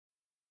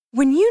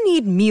When you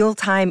need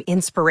mealtime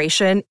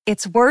inspiration,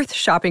 it's worth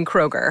shopping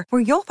Kroger,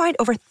 where you'll find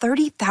over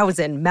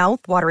 30,000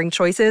 mouth-watering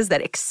choices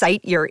that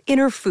excite your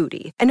inner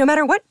foodie. And no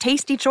matter what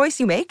tasty choice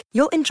you make,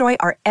 you'll enjoy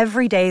our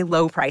everyday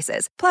low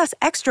prices, plus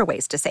extra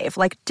ways to save,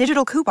 like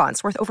digital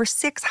coupons worth over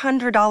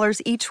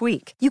 $600 each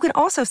week. You can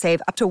also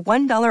save up to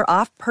 $1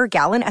 off per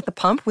gallon at the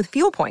pump with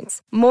fuel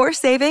points. More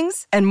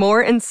savings and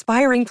more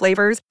inspiring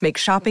flavors make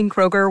shopping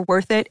Kroger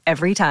worth it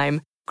every time.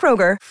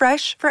 Kroger,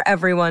 fresh for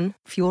everyone.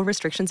 Fuel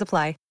restrictions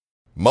apply.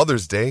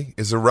 Mother's Day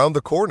is around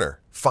the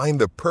corner.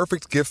 Find the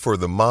perfect gift for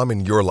the mom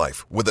in your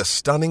life with a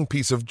stunning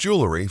piece of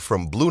jewelry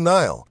from Blue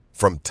Nile.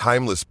 From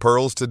timeless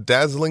pearls to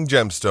dazzling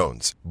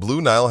gemstones,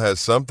 Blue Nile has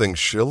something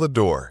she'll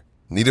adore.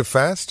 Need it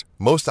fast?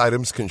 Most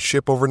items can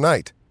ship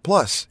overnight.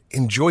 Plus,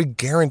 enjoy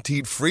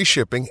guaranteed free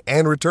shipping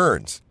and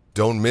returns.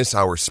 Don't miss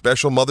our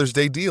special Mother's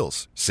Day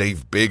deals.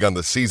 Save big on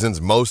the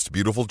season's most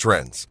beautiful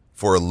trends.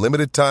 For a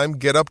limited time,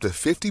 get up to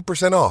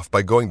 50% off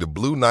by going to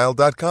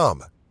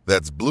BlueNile.com.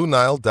 That's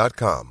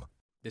BlueNile.com.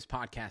 This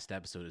podcast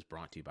episode is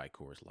brought to you by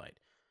Coors Light.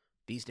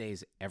 These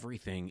days,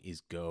 everything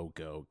is go,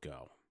 go,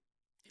 go.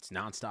 It's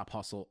nonstop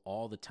hustle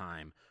all the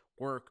time.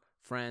 Work,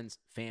 friends,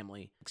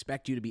 family,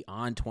 expect you to be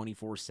on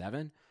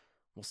 24/7.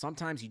 Well,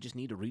 sometimes you just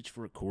need to reach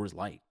for a Coors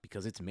Light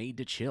because it's made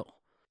to chill.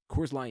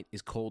 Coors Light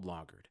is cold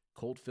lagered,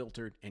 cold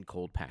filtered, and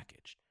cold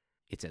packaged.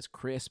 It's as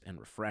crisp and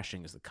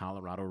refreshing as the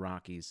Colorado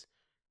Rockies.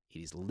 It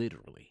is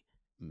literally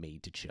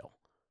made to chill.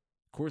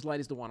 Coors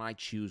Light is the one I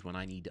choose when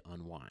I need to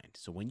unwind.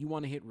 So when you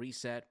want to hit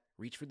reset,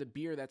 reach for the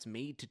beer that's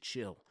made to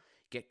chill.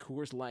 Get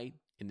Coors Light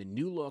in the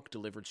new look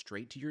delivered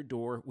straight to your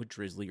door with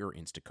Drizzly or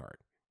Instacart.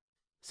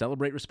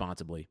 Celebrate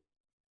responsibly.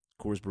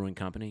 Coors Brewing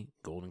Company,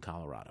 Golden,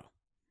 Colorado.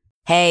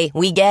 Hey,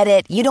 we get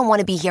it. You don't want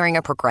to be hearing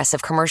a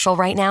Progressive commercial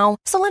right now.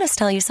 So let us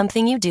tell you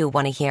something you do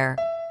want to hear.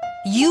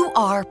 You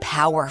are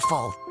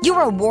powerful.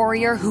 You're a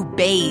warrior who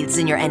bathes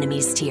in your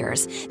enemy's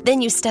tears. Then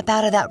you step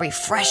out of that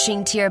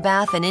refreshing tear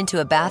bath and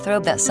into a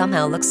bathrobe that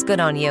somehow looks good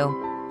on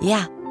you.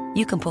 Yeah,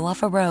 you can pull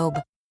off a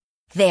robe.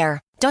 There.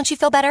 Don't you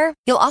feel better?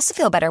 You'll also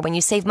feel better when you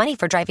save money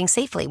for driving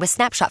safely with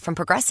Snapshot from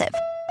Progressive.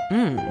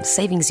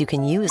 Savings you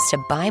can use to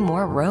buy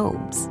more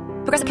robes.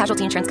 Progressive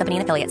Casualty Insurance Company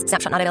and Affiliates.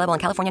 Snapshot not available in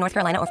California, North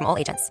Carolina, or from all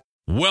agents.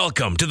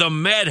 Welcome to the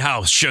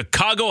Madhouse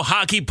Chicago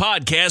Hockey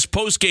Podcast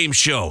postgame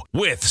show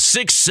with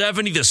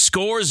 670 The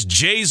Score's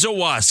Jay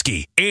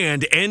Zawaski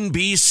and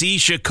NBC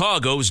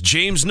Chicago's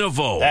James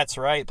Naveau. That's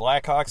right,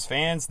 Blackhawks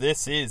fans.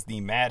 This is the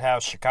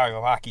Madhouse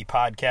Chicago Hockey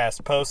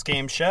Podcast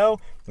postgame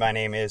show. My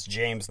name is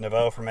James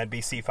Naveau from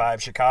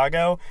NBC5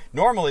 Chicago.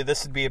 Normally,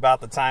 this would be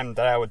about the time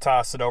that I would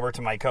toss it over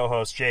to my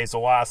co-host Jay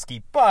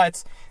Zawaski,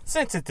 but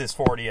since it's his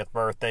 40th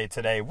birthday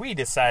today, we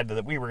decided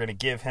that we were going to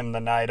give him the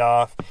night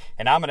off,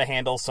 and I'm going to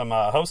handle some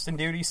hosting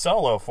duty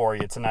solo for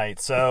you tonight.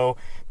 So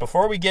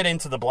before we get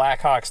into the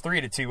Blackhawks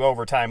 3-2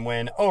 overtime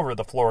win over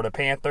the Florida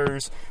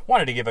Panthers,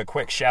 wanted to give a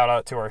quick shout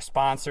out to our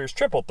sponsors,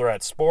 Triple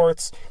Threat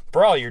Sports.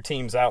 For all your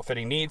team's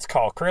outfitting needs,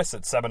 call Chris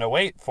at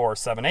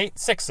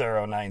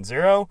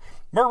 708-478-6090.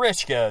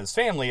 Marichka's,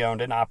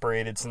 family-owned and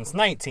operated since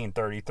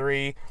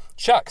 1933.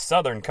 Chuck's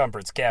Southern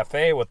Comforts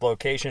Cafe with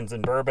locations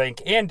in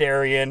Burbank and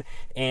Darien.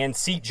 And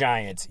Seat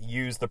Giant.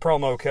 Use the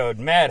promo code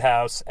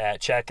MADHOUSE at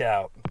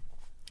checkout.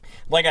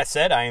 Like I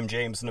said, I am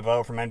James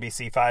Naveau from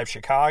NBC5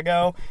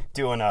 Chicago,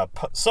 doing a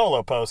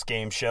solo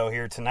post-game show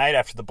here tonight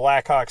after the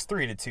Blackhawks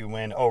 3-2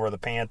 win over the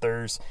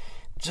Panthers.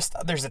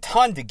 There's a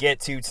ton to get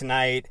to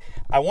tonight.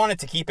 I wanted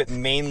to keep it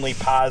mainly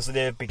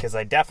positive because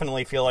I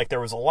definitely feel like there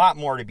was a lot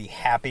more to be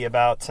happy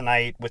about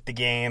tonight with the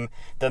game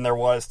than there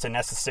was to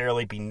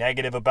necessarily be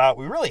negative about.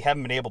 We really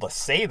haven't been able to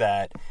say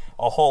that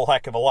a whole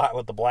heck of a lot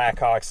with the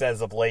Blackhawks as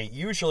of late.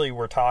 Usually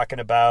we're talking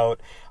about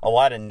a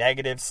lot of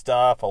negative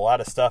stuff, a lot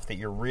of stuff that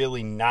you're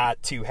really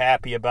not too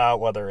happy about,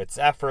 whether it's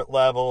effort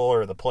level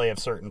or the play of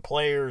certain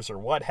players or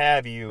what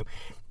have you.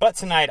 But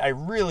tonight, I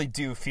really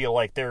do feel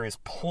like there is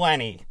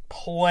plenty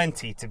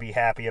to be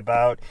happy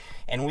about.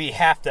 And we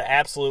have to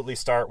absolutely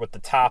start with the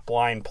top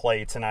line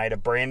play tonight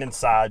of Brandon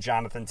Saad,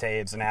 Jonathan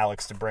Toews, and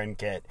Alex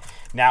DeBrincat.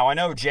 Now, I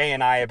know Jay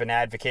and I have been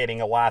advocating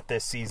a lot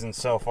this season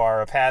so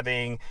far of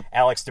having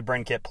Alex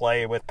DeBrincat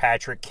play with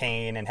Patrick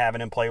Kane and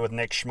having him play with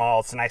Nick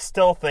Schmaltz. And I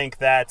still think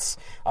that's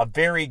a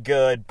very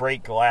good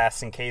break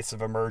glass in case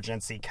of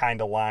emergency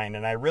kind of line.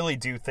 And I really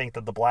do think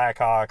that the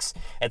Blackhawks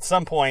at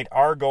some point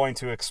are going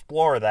to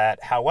explore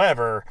that.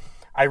 However,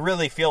 I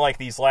really feel like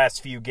these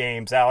last few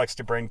games, Alex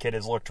DeBrincat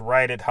has looked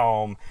right at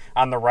home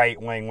on the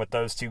right wing with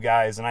those two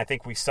guys, and I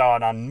think we saw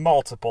it on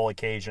multiple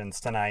occasions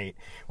tonight.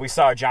 We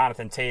saw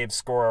Jonathan Toews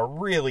score a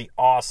really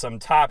awesome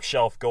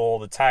top-shelf goal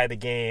to tie the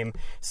game,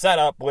 set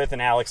up with an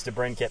Alex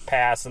DeBrincat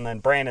pass, and then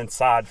Brandon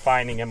Saad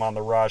finding him on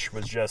the rush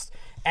was just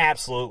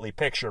absolutely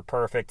picture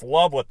perfect.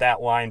 Love what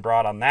that line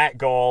brought on that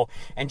goal.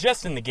 And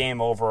just in the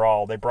game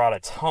overall, they brought a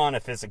ton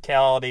of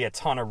physicality, a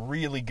ton of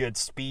really good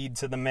speed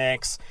to the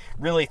mix.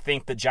 Really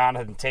think that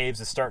Jonathan Toews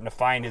is starting to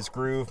find his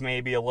groove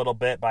maybe a little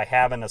bit by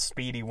having a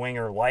speedy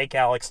winger like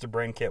Alex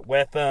DeBrincat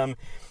with him.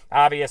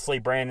 Obviously,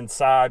 Brandon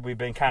Saad, we've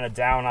been kind of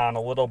down on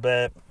a little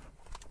bit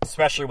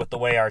especially with the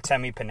way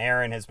Artemi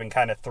Panarin has been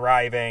kind of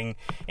thriving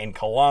in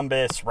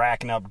Columbus,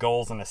 racking up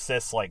goals and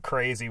assists like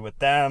crazy with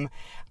them.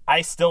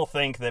 I still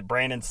think that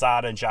Brandon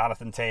Saad and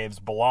Jonathan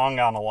Toews belong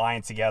on a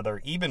line together,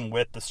 even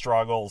with the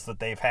struggles that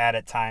they've had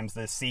at times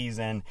this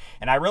season.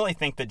 And I really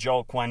think that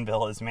Joel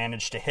Quenneville has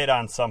managed to hit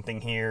on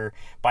something here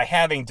by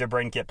having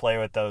DeBrincat play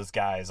with those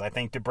guys. I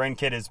think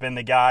DeBrincat has been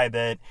the guy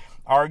that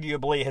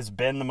arguably has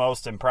been the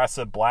most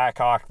impressive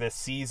Blackhawk this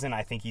season.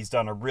 I think he's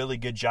done a really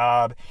good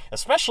job,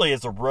 especially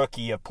as a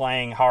rookie, of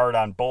playing hard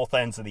on both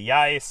ends of the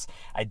ice.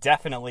 I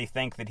definitely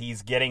think that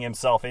he's getting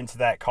himself into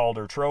that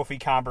Calder Trophy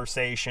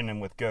conversation,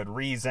 and with good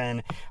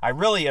reason. I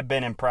really have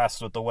been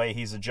impressed with the way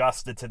he's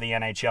adjusted to the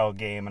NHL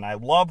game, and I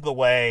love the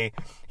way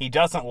he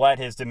doesn't let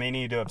his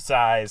diminutive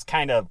size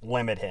kind of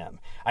limit him.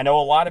 I know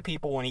a lot of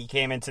people, when he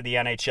came into the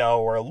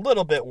NHL, were a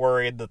little bit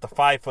worried that the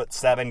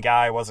 5'7"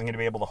 guy wasn't going to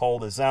be able to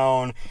hold his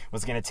own,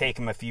 was going to take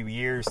him a few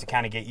years to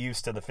kind of get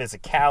used to the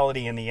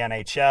physicality in the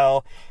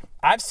NHL.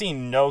 I've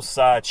seen no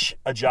such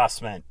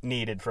adjustment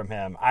needed from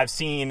him. I've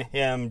seen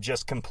him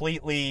just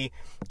completely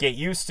get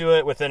used to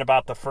it within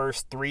about the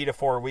first 3 to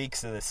 4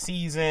 weeks of the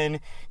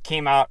season.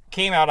 Came out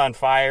on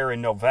fire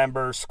in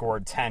November,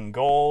 scored 10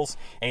 goals,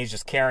 and he's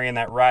just carrying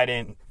that right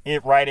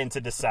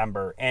into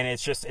December. And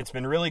it's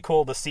been really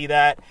cool to see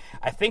that.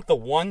 I think the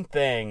one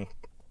thing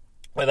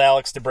with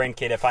Alex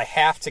DeBrincat, if I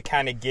have to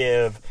kind of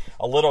give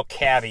a little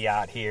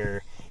caveat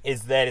here,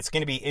 is that it's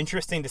going to be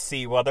interesting to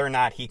see whether or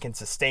not he can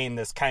sustain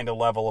this kind of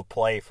level of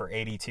play for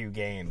 82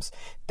 games.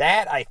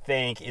 That, I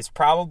think, is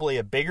probably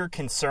a bigger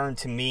concern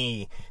to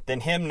me than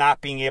him not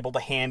being able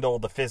to handle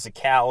the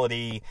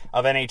physicality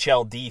of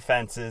NHL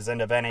defenses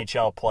and of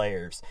NHL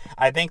players.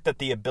 I think that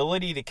the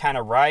ability to kind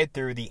of ride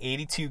through the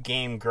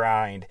 82-game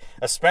grind,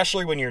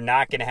 especially when you're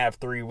not going to have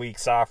 3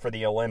 weeks off for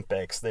the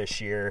Olympics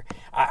this year,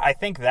 I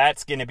think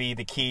that's going to be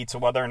the key to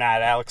whether or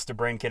not Alex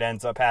DeBrincat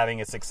ends up having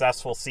a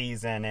successful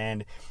season.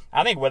 And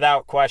I think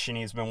without question,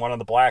 he's been one of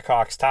the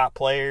Blackhawks' top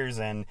players,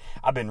 and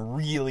I've been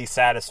really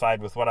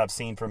satisfied with what I've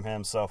seen from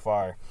him so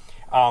far.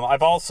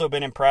 I've also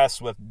been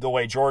impressed with the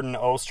way Jordan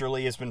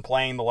Oesterle has been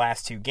playing the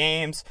last 2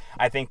 games.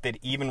 I think that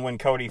even when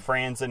Cody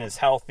Franzen is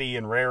healthy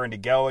and raring to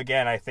go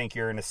again, I think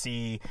you're going to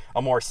see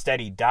a more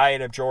steady diet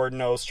of Jordan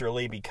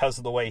Oesterle because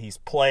of the way he's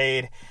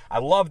played. I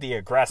love the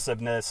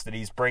aggressiveness that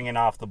he's bringing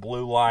off the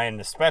blue line,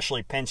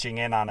 especially pinching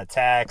in on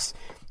attacks.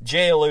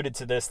 Jay alluded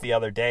to this the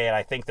other day, and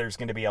I think there's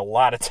going to be a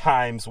lot of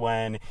times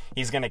when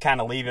he's going to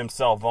kind of leave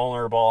himself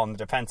vulnerable on the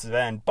defensive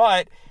end.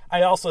 But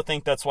I also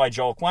think that's why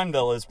Joel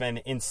Quenneville has been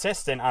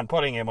insistent on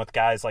putting him with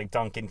guys like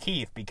Duncan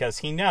Keith, because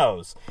he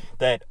knows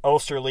that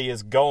Oesterle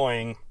is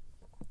going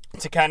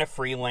to kind of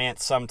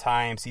freelance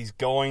sometimes. He's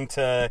going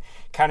to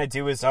kind of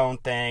do his own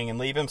thing and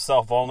leave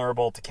himself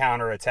vulnerable to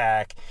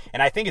counterattack.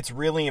 And I think it's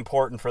really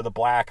important for the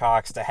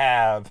Blackhawks to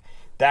have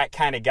that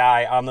kind of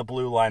guy on the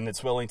blue line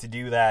that's willing to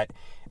do that,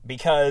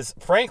 because,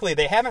 frankly,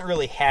 they haven't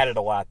really had it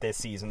a lot this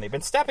season. They've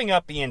been stepping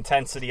up the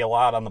intensity a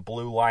lot on the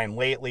blue line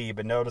lately. You've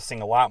been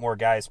noticing a lot more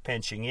guys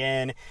pinching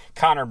in.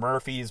 Connor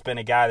Murphy has been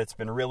a guy that's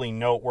been really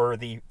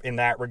noteworthy in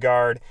that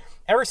regard.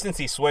 Ever since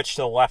he switched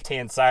to the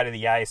left-hand side of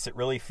the ice, it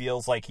really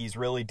feels like he's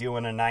really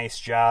doing a nice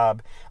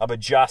job of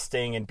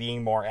adjusting and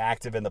being more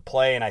active in the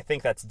play, and I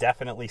think that's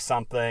definitely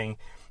something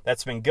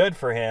that's been good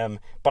for him.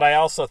 But I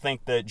also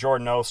think that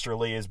Jordan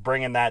Oesterle is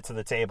bringing that to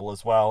the table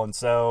as well. And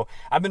so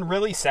I've been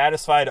really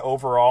satisfied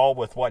overall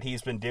with what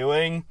he's been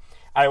doing.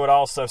 I would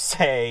also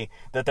say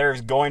that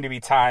there's going to be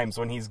times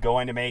when he's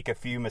going to make a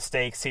few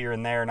mistakes here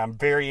and there, and I'm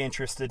very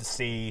interested to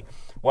see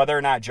whether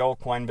or not Joel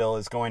Quenneville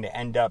is going to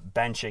end up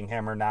benching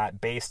him or not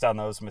based on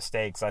those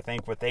mistakes. I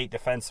think with 8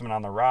 defensemen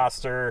on the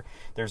roster,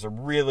 there's a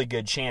really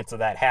good chance of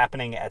that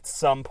happening at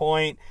some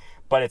point.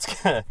 But it's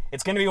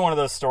going to be one of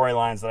those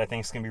storylines that I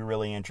think is going to be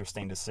really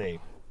interesting to see.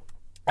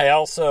 I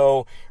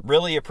also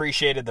really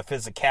appreciated the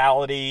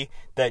physicality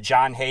that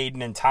John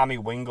Hayden and Tommy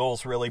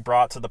Wingels really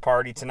brought to the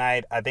party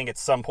tonight. I think at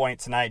some point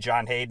tonight,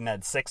 John Hayden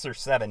had 6 or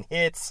 7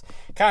 hits.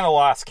 Kind of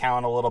lost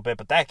count a little bit,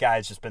 but that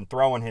guy's just been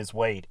throwing his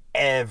weight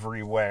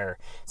everywhere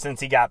since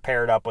he got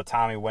paired up with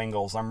Tommy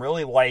Wingels. I'm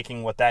really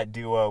liking what that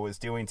duo is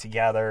doing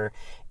together.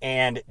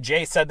 And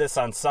Jay said this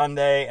on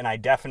Sunday, and I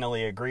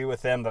definitely agree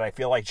with him, that I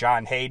feel like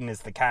John Hayden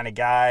is the kind of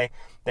guy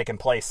that can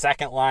play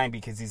second line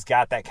because he's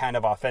got that kind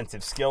of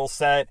offensive skill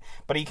set,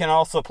 but he can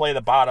also play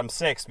the bottom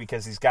 6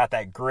 because he's got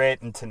that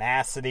grit and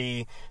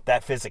tenacity,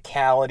 that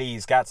physicality.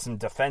 He's got some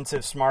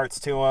defensive smarts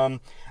to him.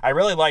 I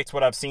really liked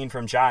what I've seen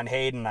from John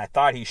Hayden. I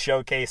thought he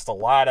showcased a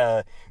lot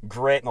of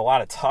grit and a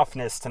lot of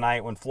toughness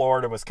tonight when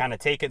Florida was kind of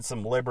taking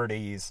some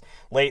liberties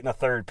late in the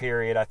third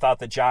period. I thought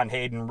that John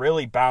Hayden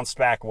really bounced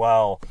back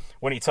well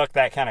when he took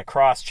that kind of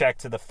cross-check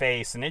to the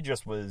face, and it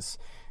just was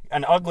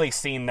an ugly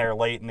scene there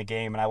late in the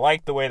game, and I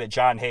liked the way that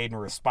John Hayden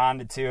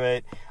responded to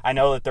it. I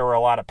know that there were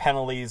a lot of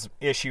penalties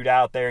issued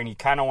out there, and you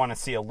kind of want to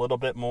see a little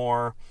bit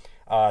more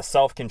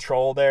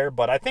self-control there,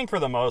 but I think for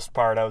the most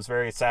part, I was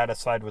very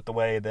satisfied with the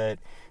way that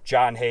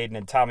John Hayden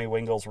and Tommy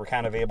Wingels were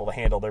kind of able to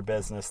handle their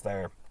business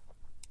there.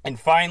 And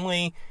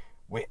finally,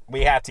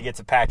 we have to get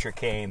to Patrick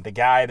Kane, the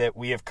guy that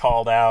we have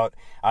called out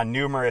on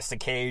numerous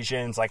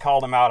occasions. I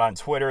called him out on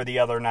Twitter the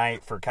other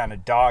night for kind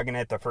of dogging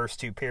it the first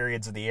 2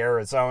 periods of the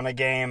Arizona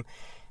game.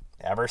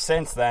 Ever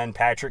since then,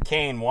 Patrick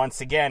Kane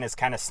once again has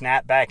kind of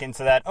snapped back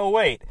into that, oh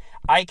wait,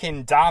 I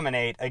can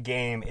dominate a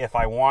game if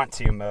I want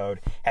to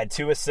mode. Had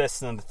 2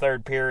 assists in the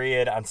 3rd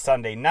period on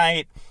Sunday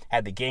night,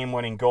 had the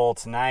game-winning goal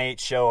tonight,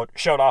 showed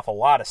off a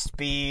lot of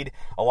speed,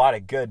 a lot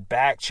of good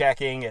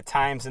back-checking at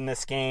times in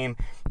this game.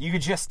 You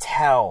could just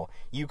tell.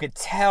 You could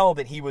tell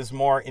that he was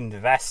more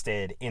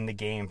invested in the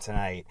game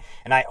tonight.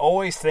 And I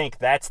always think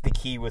that's the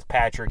key with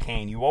Patrick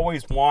Kane. You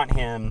always want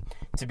him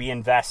to be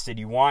invested.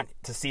 You want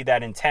to see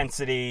that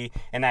intensity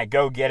and that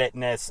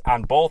go-get-itness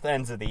on both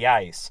ends of the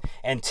ice.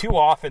 And too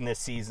often this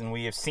season,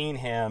 we have seen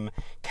him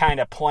kind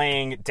of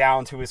playing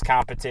down to his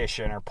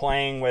competition or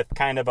playing with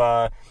kind of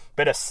a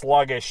bit of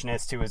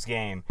sluggishness to his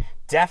game.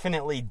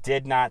 Definitely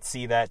did not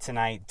see that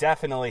tonight.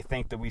 Definitely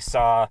think that we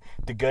saw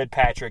the good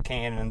Patrick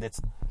Kane, and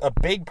it's a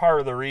big part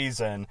of the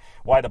reason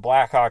why the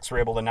Blackhawks were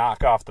able to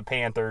knock off the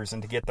Panthers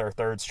and to get their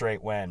 3rd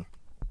straight win.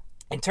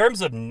 In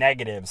terms of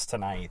negatives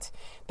tonight,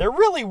 there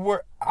really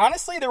were,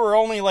 honestly, there were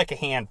only like a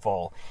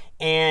handful.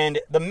 And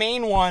the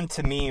main one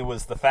to me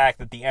was the fact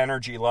that the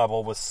energy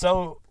level was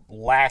so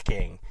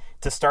lacking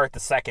to start the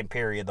 2nd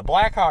period. The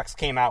Blackhawks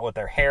came out with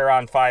their hair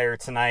on fire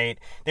tonight.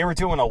 They were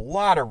doing a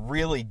lot of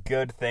really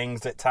good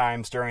things at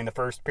times during the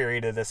 1st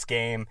period of this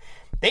game.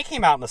 They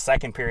came out in the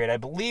 2nd period. I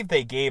believe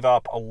they gave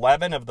up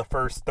 11 of the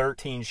first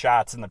 13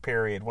 shots in the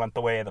period went the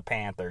way of the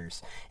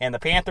Panthers. And the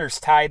Panthers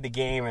tied the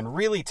game and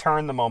really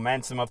turned the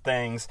momentum of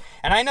things.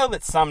 And I know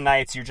that some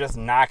nights you're just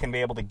not going to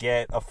be able to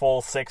get a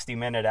full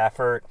 60-minute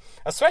effort,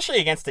 especially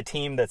against a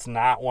team that's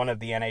not one of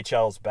the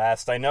NHL's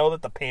best. I know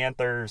that the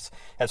Panthers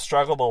have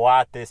struggled a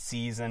lot this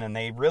season, and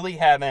they really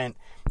haven't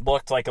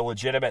looked like a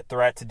legitimate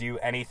threat to do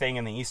anything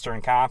in the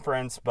Eastern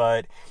Conference,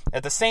 but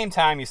at the same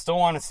time, you still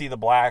want to see the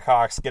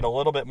Blackhawks get a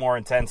little bit more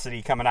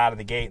intensity coming out of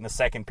the gate in the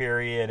 2nd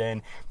period,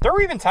 and there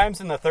were even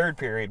times in the 3rd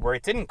period where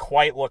it didn't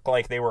quite look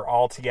like they were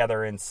all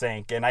together in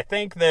sync, and I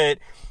think that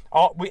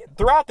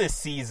throughout this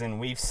season,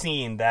 we've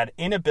seen that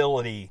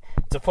inability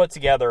to put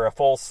together a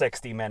full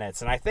 60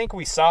 minutes, and I think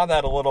we saw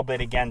that a little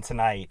bit again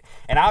tonight.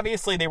 And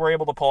obviously, they were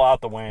able to pull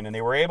out the win, and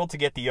they were able to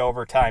get the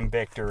overtime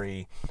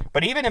victory.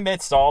 But even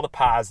amidst all the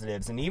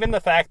positives, and even the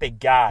fact they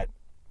got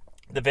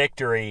the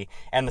victory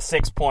and the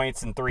 6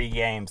 points in 3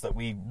 games that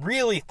we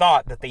really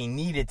thought that they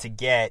needed to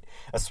get,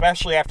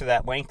 especially after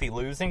that lengthy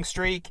losing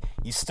streak,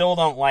 you still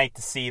don't like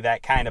to see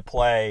that kind of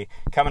play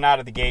coming out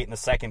of the gate in the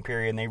 2nd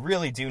period, and they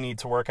really do need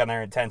to work on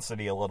their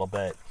intensity a little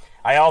bit.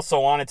 I also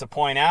wanted to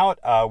point out,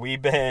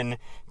 we've been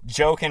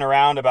joking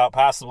around about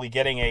possibly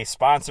getting a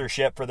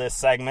sponsorship for this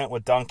segment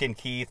with Duncan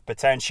Keith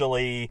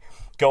potentially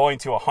going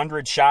to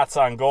 100 shots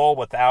on goal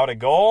without a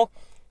goal.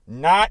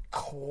 Not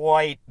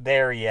quite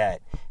there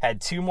yet. Had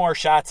 2 more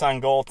shots on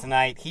goal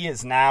tonight. He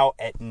is now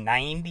at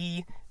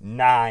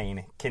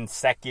 99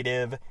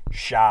 consecutive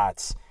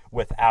shots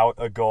without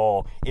a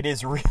goal. It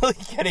is really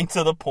getting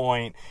to the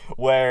point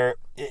where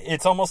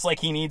it's almost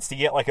like he needs to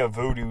get like a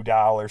voodoo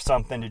doll or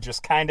something to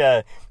just kind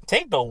of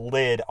take the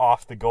lid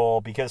off the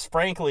goal, because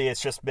frankly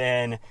it's just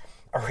been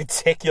a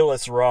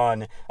ridiculous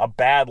run, a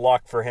bad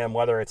luck for him,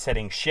 whether it's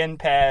hitting shin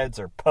pads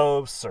or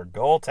posts or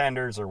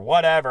goaltenders or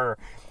whatever.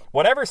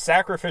 Whatever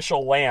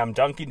sacrificial lamb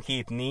Duncan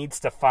Keith needs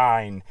to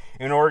find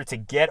in order to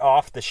get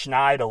off the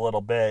schneid a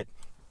little bit,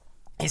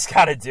 he's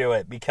got to do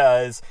it,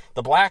 because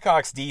the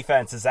Blackhawks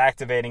defense is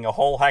activating a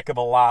whole heck of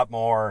a lot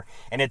more,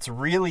 and it's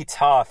really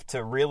tough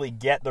to really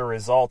get the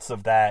results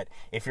of that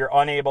if you're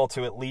unable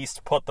to at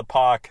least put the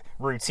puck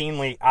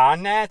routinely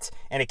on net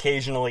and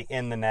occasionally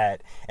in the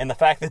net. And the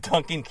fact that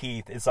Duncan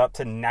Keith is up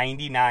to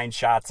 99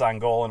 shots on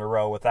goal in a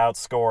row without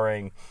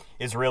scoring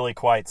is really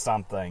quite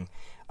something.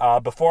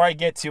 Before I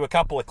get to a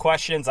couple of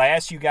questions, I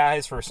asked you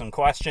guys for some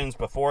questions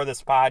before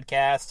this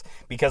podcast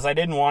because I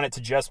didn't want it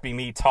to just be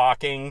me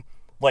talking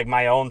like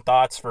my own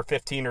thoughts for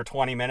 15 or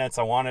 20 minutes.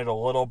 I wanted a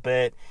little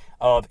bit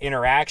of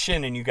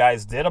interaction, and you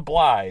guys did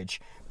oblige.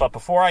 But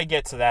before I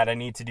get to that, I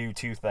need to do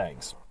 2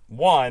 things.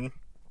 One,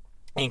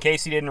 in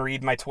case you didn't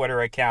read my Twitter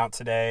account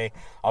today,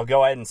 I'll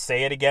go ahead and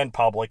say it again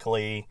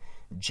publicly.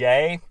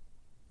 Jay,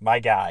 my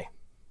guy,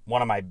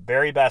 one of my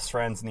very best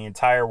friends in the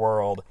entire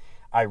world,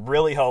 I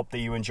really hope that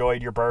you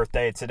enjoyed your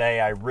birthday today.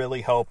 I really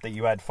hope that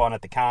you had fun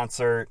at the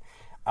concert.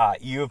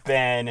 You've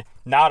been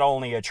not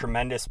only a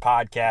tremendous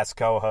podcast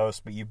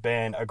co-host, but you've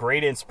been a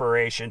great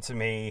inspiration to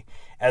me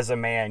as a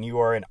man. You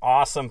are an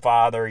awesome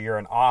father. You're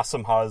an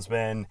awesome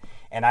husband.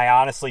 And I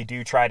honestly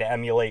do try to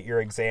emulate your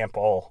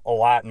example a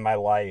lot in my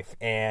life.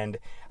 And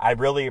I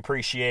really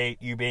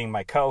appreciate you being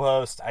my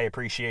co-host. I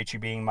appreciate you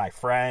being my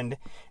friend.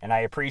 And I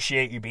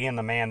appreciate you being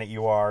the man that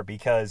you are,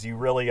 because you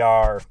really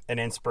are an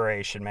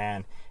inspiration,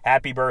 man.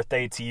 Happy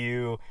birthday to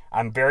you.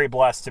 I'm very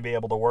blessed to be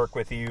able to work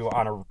with you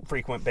on a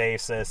frequent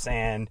basis.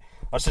 And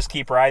let's just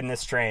keep riding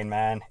this train,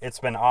 man. It's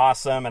been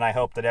awesome, and I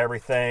hope that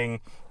everything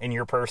in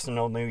your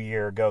personal new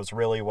year goes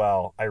really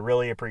well. I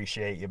really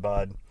appreciate you,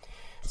 bud.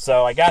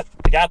 So I got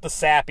the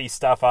sappy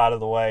stuff out of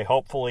the way.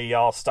 Hopefully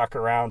y'all stuck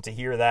around to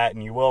hear that,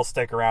 and you will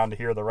stick around to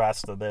hear the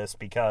rest of this,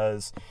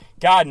 because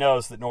God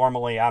knows that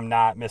normally I'm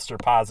not Mr.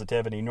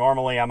 Positivity.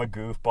 Normally I'm a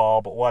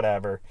goofball, but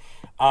whatever.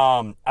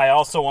 I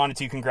also wanted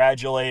to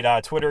congratulate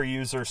Twitter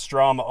user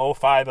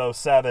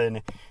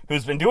Strum0507,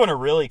 who's been doing a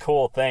really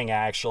cool thing,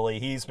 actually.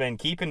 He's been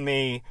keeping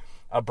me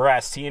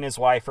abreast. He and his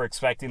wife are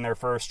expecting their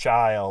first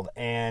child,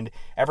 and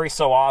every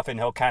so often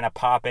he'll kind of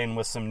pop in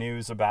with some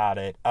news about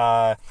it.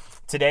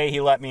 Today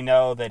he let me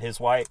know that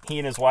he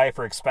and his wife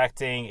are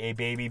expecting a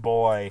baby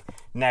boy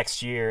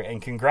next year,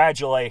 and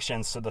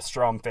congratulations to the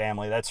Strum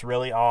family. That's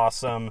really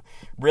awesome.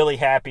 Really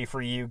happy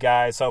for you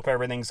guys. Hope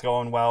everything's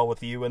going well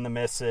with you and the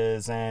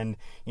missus, and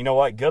you know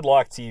what? Good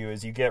luck to you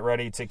as you get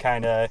ready to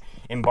kind of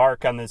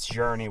embark on this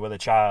journey with a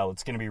child.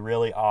 It's going to be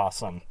really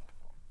awesome.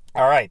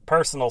 All right,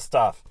 personal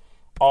stuff.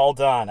 All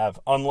done. I've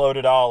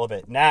unloaded all of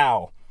it.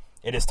 Now,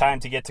 it is time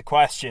to get to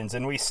questions,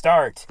 and we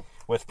start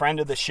with friend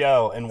of the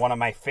show and one of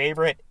my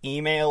favorite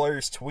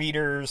emailers,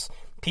 tweeters,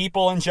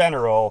 people in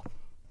general.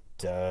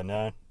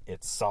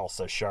 It's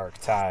Salsa Shark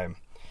time.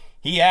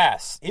 He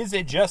asks, is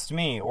it just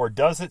me, or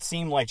does it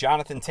seem like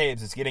Jonathan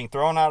Toews is getting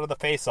thrown out of the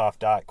faceoff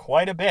dot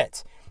quite a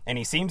bit, and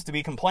he seems to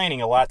be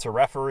complaining a lot to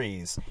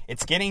referees?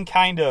 It's getting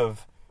kind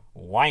of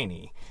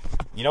whiny.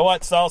 You know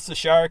what, Salsa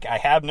Shark? I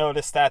have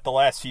noticed that the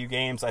last few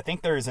games. I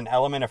think there is an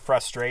element of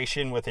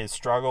frustration with his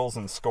struggles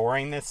in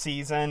scoring this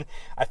season.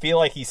 I feel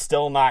like he's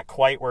still not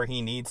quite where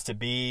he needs to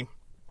be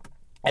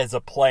as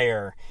a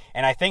player,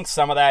 and I think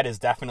some of that is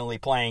definitely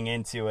playing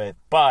into it.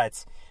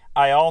 But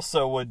I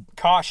also would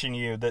caution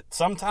you that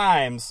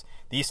sometimes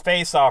these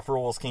face-off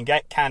rules can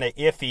get kind of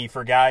iffy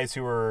for guys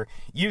who are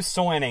used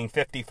to winning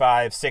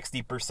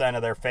 55-60%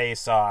 of their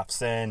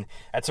face-offs, and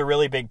that's a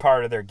really big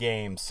part of their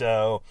game.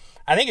 So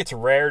I think it's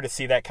rare to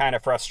see that kind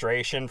of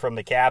frustration from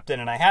the captain,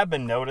 and I have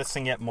been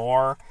noticing it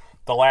more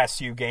the last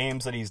few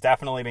games, that he's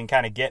definitely been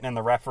kind of getting in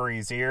the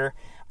referee's ear.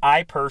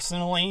 I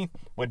personally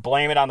would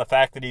blame it on the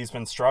fact that he's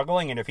been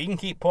struggling, and if he can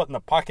keep putting the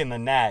puck in the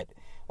net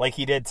like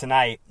he did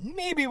tonight,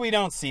 maybe we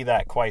don't see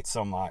that quite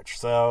so much.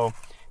 So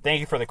thank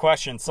you for the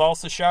question,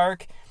 Salsa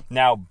Shark.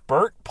 Now,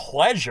 Bert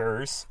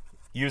Pleasures,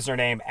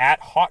 username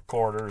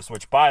 @HotQuarters,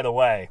 which, by the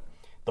way,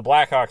 the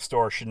Blackhawks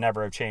store should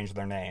never have changed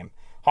their name.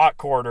 Hot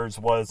Quarters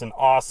was an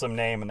awesome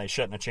name, and they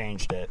shouldn't have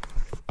changed it.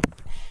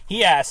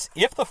 He asks,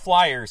 if the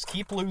Flyers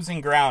keep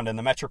losing ground in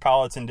the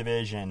Metropolitan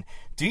Division,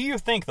 do you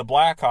think the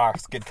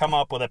Blackhawks could come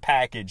up with a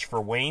package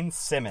for Wayne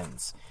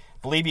Simmons? I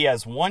believe he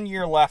has 1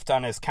 year left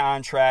on his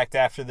contract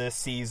after this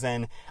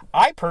season.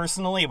 I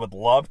personally would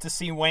love to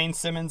see Wayne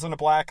Simmons in a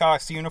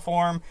Blackhawks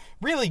uniform.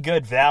 Really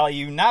good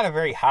value, not a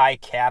very high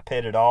cap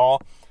hit at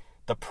all.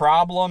 The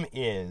problem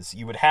is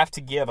you would have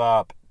to give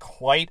up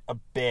quite a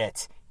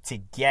bit to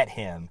get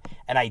him,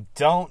 and I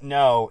don't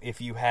know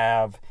if you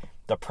have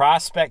the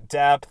prospect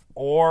depth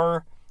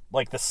or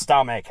like the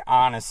stomach,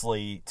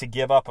 honestly, to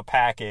give up a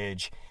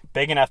package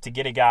big enough to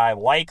get a guy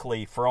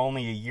likely for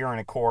only a year and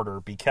a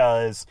quarter,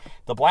 because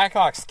the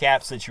Blackhawks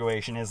cap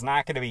situation is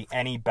not going to be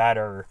any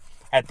better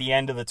at the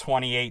end of the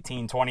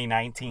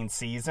 2018-2019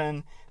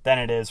 season than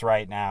it is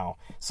right now.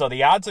 So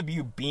the odds of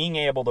you being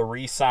able to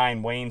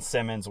re-sign Wayne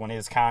Simmons when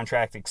his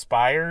contract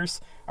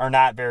expires are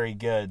not very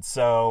good.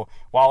 So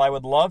while I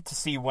would love to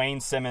see Wayne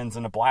Simmons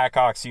in a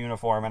Blackhawks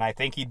uniform, and I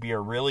think he'd be a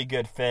really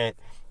good fit,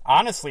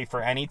 honestly,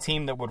 for any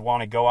team that would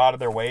want to go out of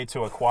their way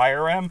to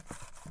acquire him,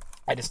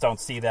 I just don't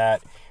see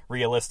that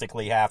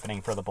realistically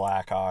happening for the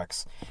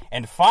Blackhawks.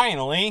 And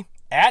finally,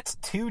 at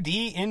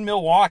 2D in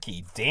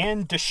Milwaukee,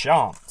 Dan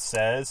Deschamps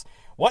says,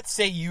 what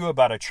say you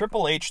about a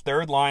Triple H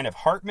third line of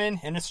Hartman,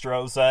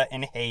 Hinostroza,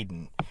 and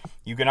Hayden?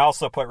 You can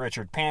also put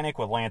Richard Panik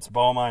with Lance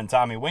Boma and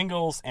Tommy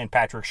Wingels, and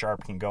Patrick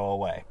Sharp can go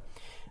away.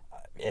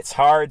 It's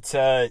hard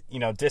to,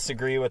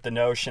 disagree with the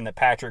notion that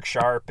Patrick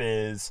Sharp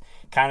is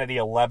kind of the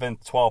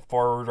 11th, 12th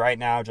forward right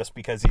now, just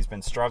because he's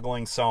been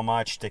struggling so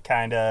much to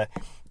kind of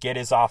get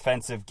his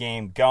offensive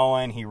game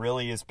going. He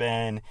really has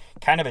been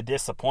kind of a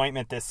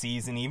disappointment this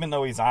season, even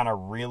though he's on a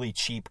really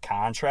cheap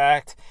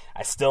contract.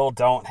 I still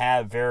don't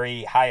have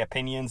very high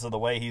opinions of the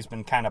way he's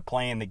been kind of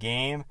playing the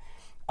game.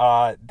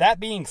 That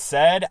being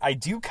said, I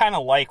do kind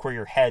of like where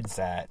your head's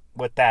at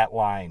with that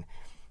line.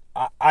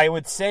 I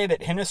would say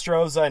that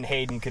Hinostroza and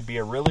Hayden could be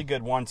a really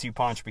good 1-2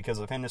 punch because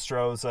of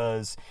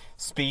Hinostroza's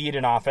speed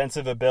and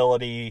offensive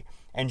ability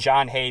and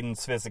John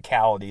Hayden's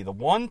physicality. The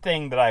one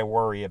thing that I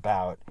worry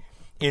about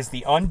is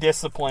the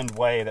undisciplined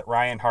way that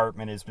Ryan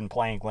Hartman has been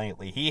playing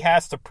lately. He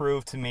has to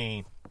prove to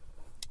me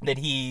that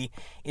he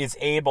is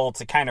able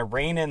to kind of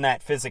rein in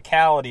that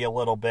physicality a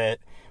little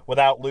bit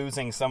without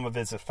losing some of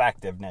his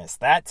effectiveness.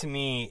 That, to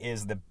me,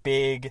 is the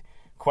big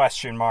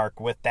question mark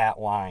with that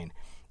line.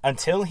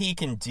 Until he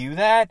can do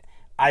that,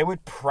 I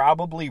would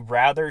probably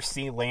rather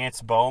see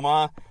Lance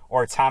Boma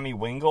or Tommy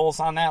Wingels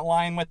on that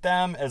line with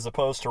them as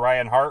opposed to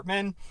Ryan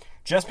Hartman,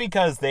 just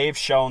because they've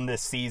shown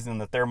this season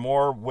that they're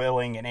more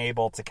willing and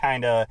able to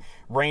kind of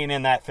rein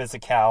in that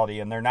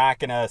physicality, and they're not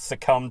going to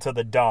succumb to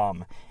the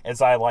dumb,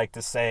 as I like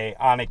to say,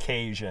 on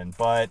occasion.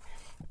 But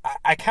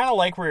I kind of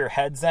like where your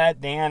head's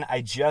at, Dan.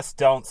 I just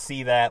don't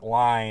see that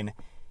line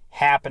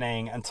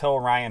happening until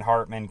Ryan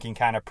Hartman can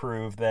kind of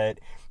prove that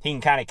he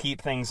can kind of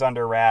keep things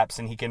under wraps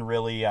and he can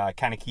really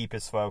kind of keep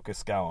his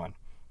focus going.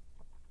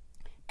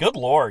 Good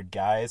Lord,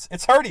 guys.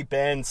 It's already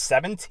been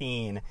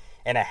 17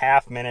 and a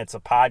half minutes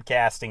of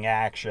podcasting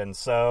action,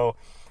 so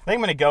I think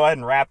I'm going to go ahead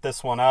and wrap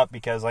this one up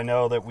because I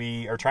know that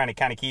we are trying to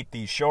kind of keep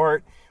these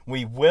short.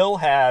 We will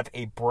have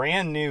a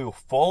brand new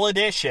full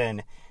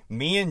edition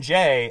Me and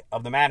Jay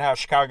of the Madhouse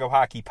Chicago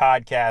Hockey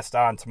Podcast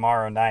on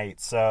tomorrow night,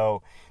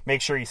 so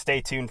make sure you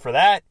stay tuned for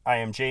that. I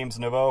am James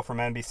Naveau from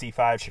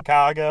NBC5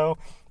 Chicago.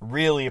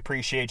 Really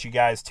appreciate you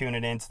guys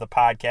tuning into the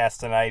podcast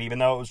tonight, even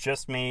though it was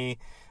just me.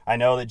 I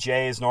know that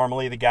Jay is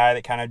normally the guy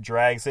that kind of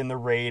drags in the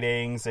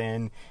ratings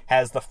and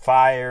has the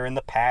fire and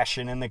the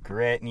passion and the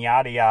grit and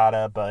yada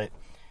yada, but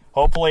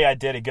hopefully I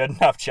did a good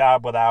enough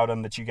job without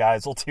him that you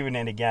guys will tune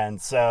in again.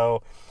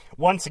 So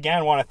once again,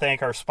 I want to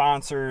thank our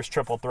sponsors,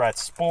 Triple Threat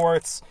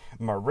Sports,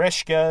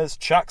 Marishka's,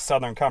 Chuck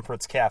Southern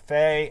Comforts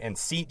Cafe, and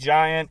Seat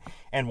Giant.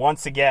 And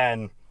once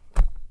again,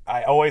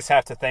 I always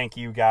have to thank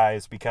you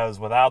guys because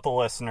without the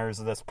listeners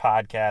of this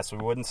podcast,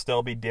 we wouldn't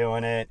still be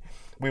doing it.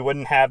 We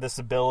wouldn't have this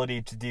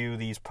ability to do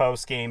these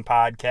post-game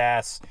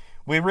podcasts.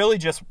 We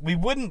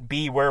wouldn't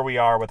be where we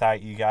are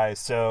without you guys.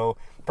 So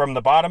from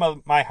the bottom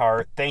of my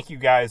heart, thank you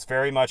guys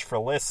very much for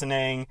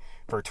listening,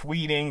 for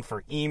tweeting,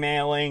 for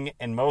emailing,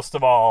 and most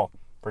of all,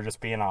 for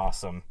just being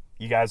awesome.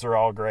 You guys are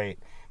all great.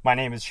 My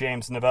name is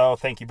James Naveau.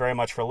 Thank you very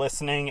much for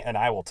listening, and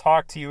I will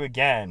talk to you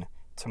again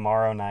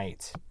tomorrow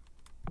night.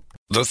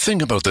 The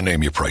thing about the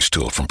Name Your Price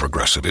tool from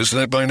Progressive is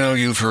that by now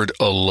you've heard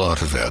a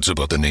lot of ads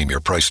about the Name Your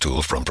Price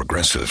tool from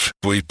Progressive.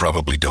 We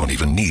probably don't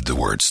even need the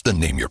words, the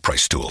Name Your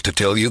Price tool, to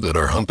tell you that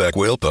our Humpback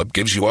Whale Pup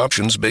gives you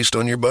options based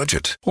on your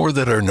budget, or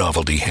that our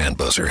novelty hand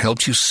buzzer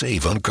helps you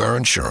save on car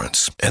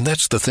insurance. And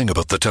that's the thing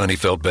about the tiny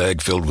felt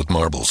bag filled with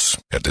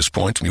marbles. At this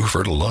point, you've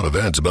heard a lot of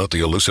ads about the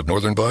elusive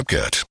northern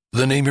bobcat.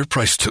 The Name Your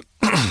Price tool,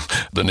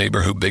 the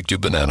neighbor who baked you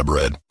banana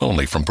bread,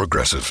 only from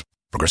Progressive.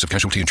 Progressive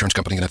Casualty Insurance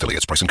Company and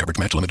Affiliates. Price and coverage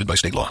match limited by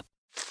state law.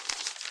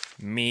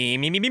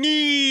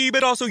 Me,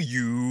 but also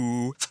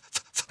you.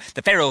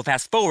 The Pharaoh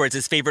fast forwards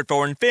his favorite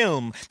foreign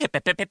film,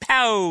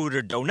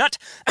 Powder Donut.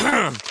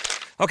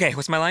 Okay,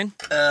 what's my line?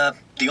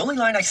 The only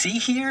line I see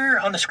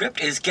here on the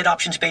script is get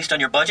options based on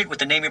your budget with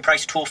the Name Your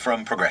Price tool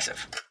from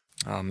Progressive.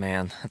 Oh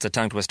man, that's a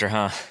tongue twister,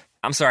 huh?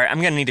 I'm sorry,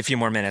 I'm gonna need a few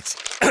more minutes.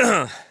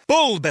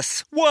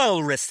 Bulbous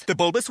Walrus, the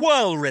Bulbous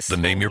Walrus. The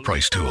Name Your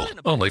Price tool,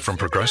 only from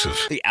Progressive.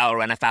 The owl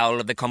ran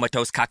afoul of the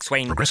comatose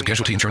coxswain. Progressive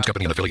Casualty Insurance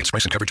Company and Affiliates.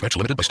 Price and coverage match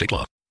limited by state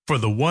law. For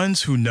the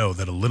ones who know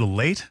that a little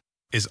late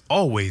is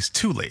always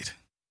too late,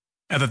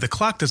 and that the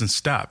clock doesn't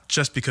stop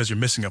just because you're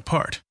missing a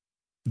part,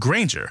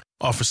 Grainger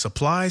offers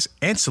supplies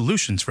and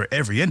solutions for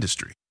every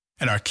industry.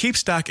 And our Keep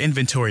Stock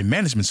inventory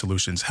management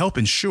solutions help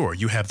ensure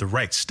you have the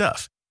right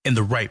stuff in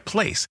the right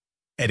place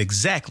at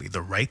exactly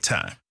the right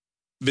time.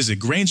 Visit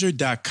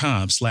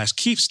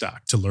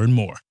Grainger.com/keepstock to learn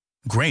more.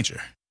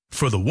 Grainger,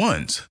 for the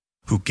ones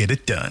who get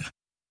it done.